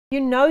You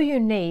know you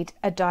need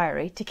a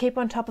diary to keep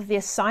on top of the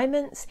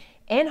assignments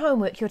and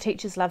homework your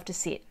teachers love to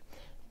set.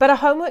 But a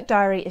homework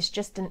diary is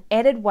just an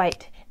added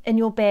weight in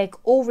your bag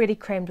already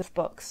crammed with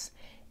books.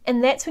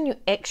 And that's when you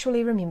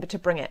actually remember to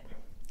bring it.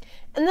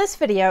 In this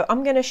video,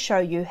 I'm going to show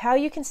you how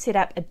you can set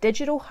up a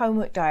digital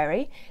homework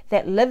diary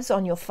that lives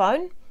on your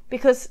phone,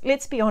 because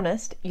let's be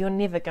honest, you're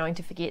never going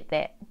to forget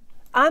that.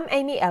 I'm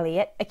Amy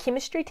Elliott, a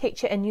chemistry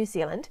teacher in New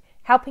Zealand,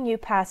 helping you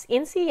pass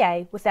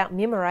NCEA without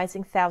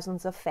memorising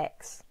thousands of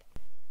facts.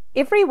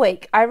 Every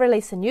week I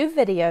release a new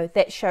video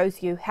that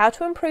shows you how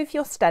to improve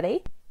your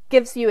study,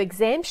 gives you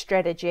exam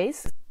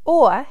strategies,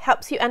 or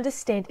helps you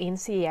understand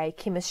NCEA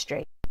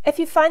chemistry. If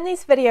you find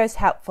these videos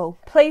helpful,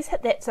 please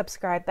hit that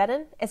subscribe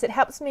button, as it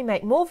helps me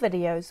make more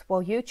videos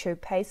while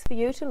YouTube pays for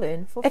you to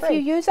learn for free. If you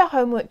use a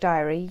homework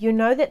diary, you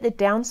know that the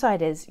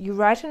downside is you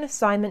write an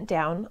assignment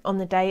down on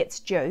the day it's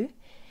due,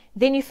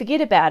 then you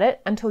forget about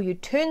it until you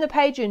turn the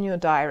page in your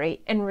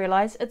diary and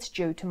realise it's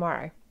due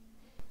tomorrow.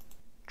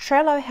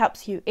 Trello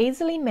helps you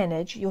easily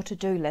manage your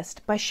to-do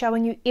list by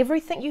showing you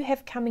everything you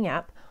have coming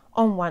up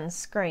on one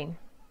screen.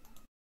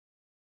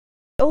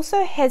 It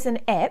also has an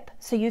app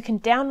so you can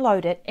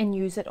download it and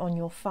use it on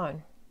your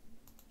phone.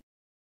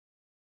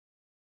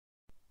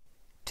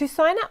 To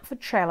sign up for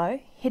Trello,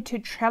 head to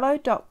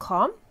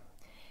trello.com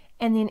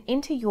and then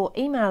enter your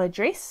email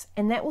address,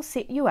 and that will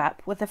set you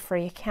up with a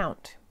free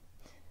account.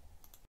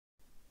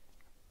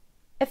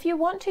 If you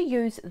want to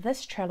use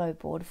this Trello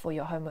board for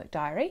your homework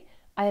diary,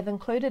 I have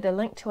included a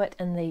link to it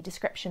in the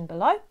description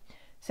below,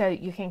 so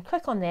you can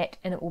click on that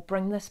and it will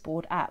bring this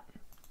board up.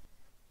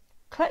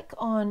 Click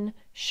on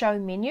Show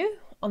Menu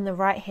on the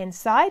right hand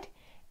side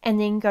and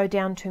then go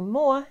down to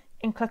More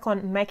and click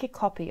on Make a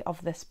Copy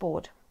of this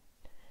board.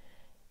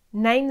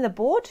 Name the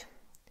board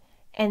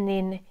and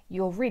then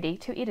you're ready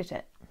to edit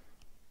it.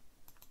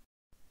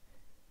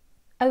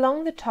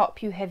 Along the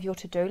top you have your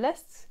to-do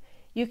lists.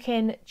 You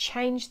can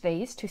change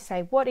these to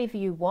say whatever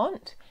you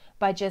want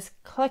by just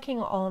clicking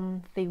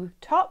on the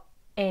top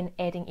and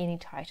adding any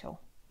title.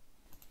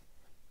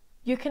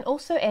 You can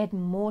also add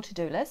more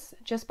to-do lists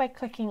just by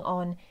clicking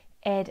on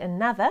Add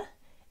Another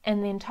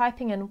and then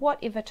typing in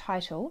whatever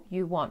title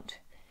you want.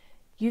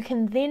 You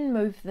can then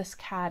move this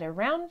card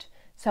around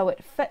so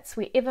it fits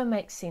wherever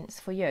makes sense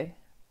for you.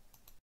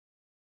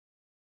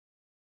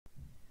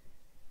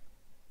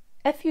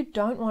 If you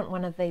don't want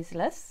one of these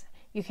lists,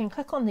 you can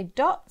click on the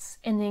dots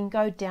and then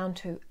go down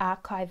to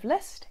Archive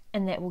List,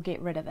 and that will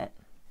get rid of it.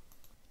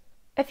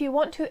 If you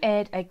want to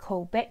add a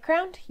cool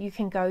background, you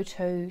can go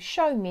to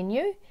Show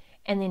Menu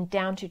and then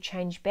down to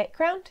Change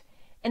Background,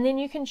 and then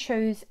you can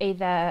choose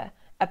either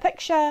a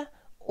picture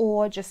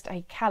or just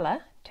a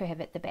colour to have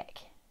at the back.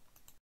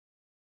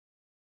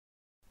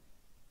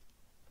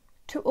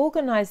 To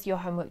organise your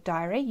homework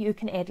diary, you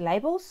can add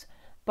labels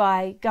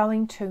by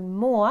going to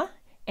More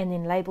and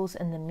then Labels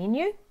in the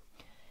menu.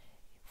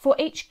 For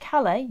each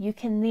colour, you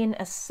can then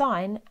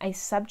assign a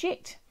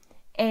subject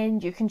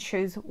and you can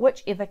choose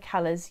whichever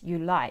colours you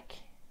like.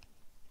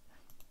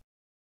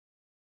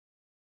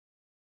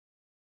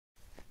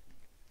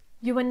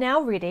 You are now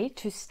ready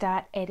to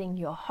start adding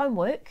your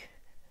homework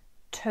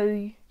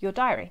to your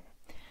diary.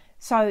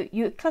 So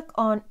you click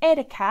on Add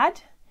a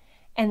Card,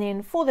 and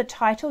then for the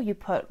title you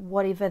put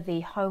whatever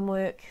the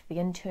homework, the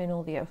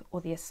internal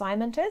or the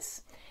assignment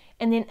is,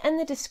 and then in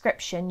the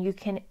description you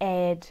can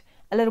add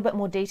a little bit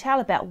more detail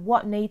about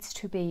what needs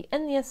to be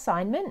in the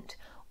assignment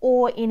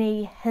or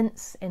any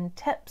hints and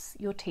tips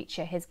your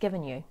teacher has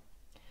given you.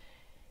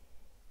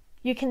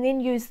 You can then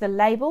use the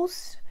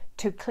labels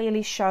to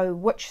clearly show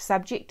which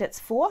subject it's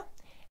for.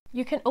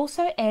 You can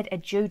also add a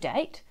due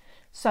date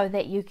so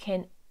that you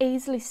can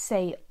easily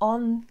see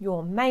on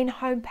your main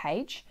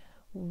homepage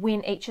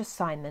when each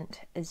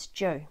assignment is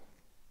due.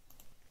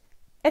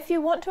 If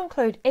you want to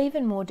include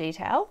even more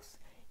details,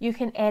 you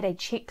can add a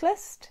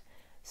checklist.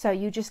 So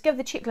you just give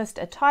the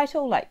checklist a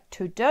title like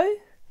To Do,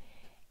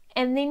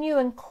 and then you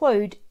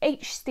include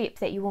each step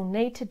that you will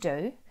need to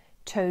do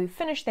to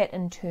finish that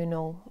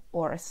internal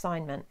or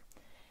assignment.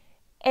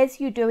 As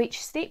you do each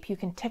step, you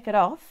can tick it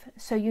off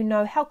so you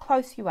know how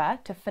close you are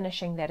to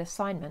finishing that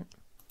assignment.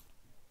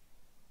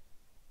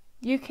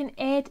 You can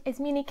add as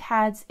many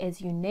cards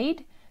as you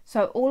need,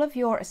 so all of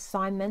your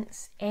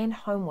assignments and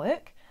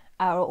homework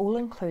are all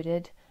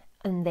included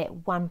in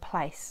that one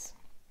place.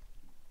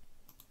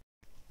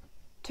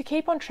 To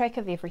keep on track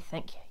of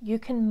everything, you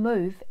can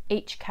move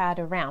each card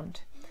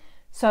around.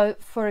 So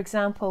for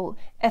example,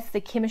 if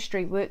the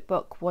chemistry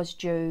workbook was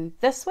due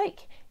this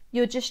week,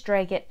 you'll just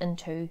drag it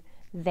into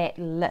that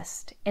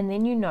list, and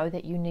then you know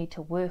that you need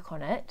to work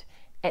on it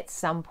at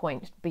some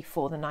point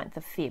before the 9th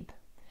of Feb.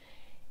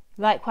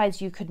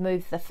 Likewise, you could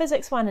move the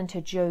physics one into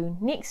due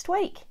next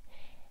week,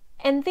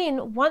 and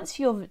then once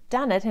you've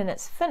done it and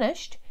it's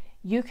finished,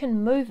 you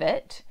can move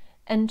it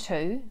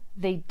into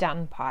the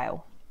done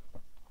pile.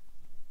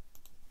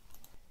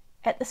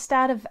 At the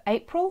start of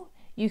April,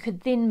 you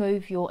could then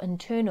move your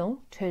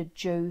internal to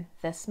due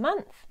this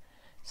month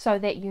so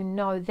that you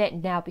know that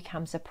now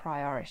becomes a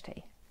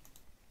priority.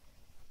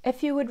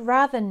 If you would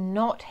rather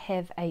not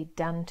have a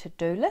done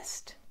to-do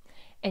list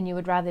and you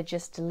would rather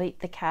just delete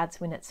the cards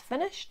when it's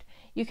finished,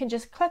 you can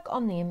just click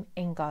on them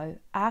and go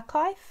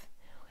archive,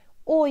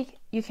 or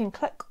you can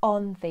click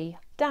on the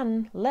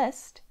done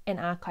list and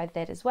archive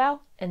that as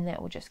well, and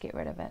that will just get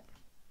rid of it.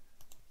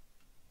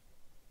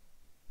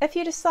 If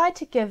you decide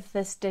to give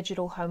this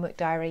digital homework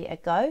diary a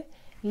go,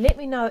 let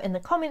me know in the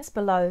comments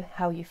below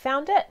how you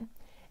found it.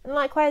 And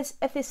likewise,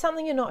 if there's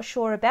something you're not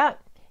sure about,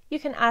 you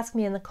can ask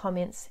me in the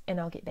comments and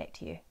I'll get back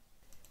to you.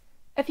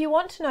 If you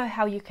want to know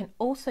how you can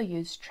also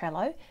use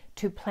Trello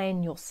to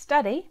plan your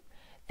study,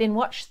 then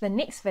watch the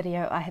next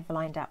video I have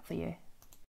lined up for you.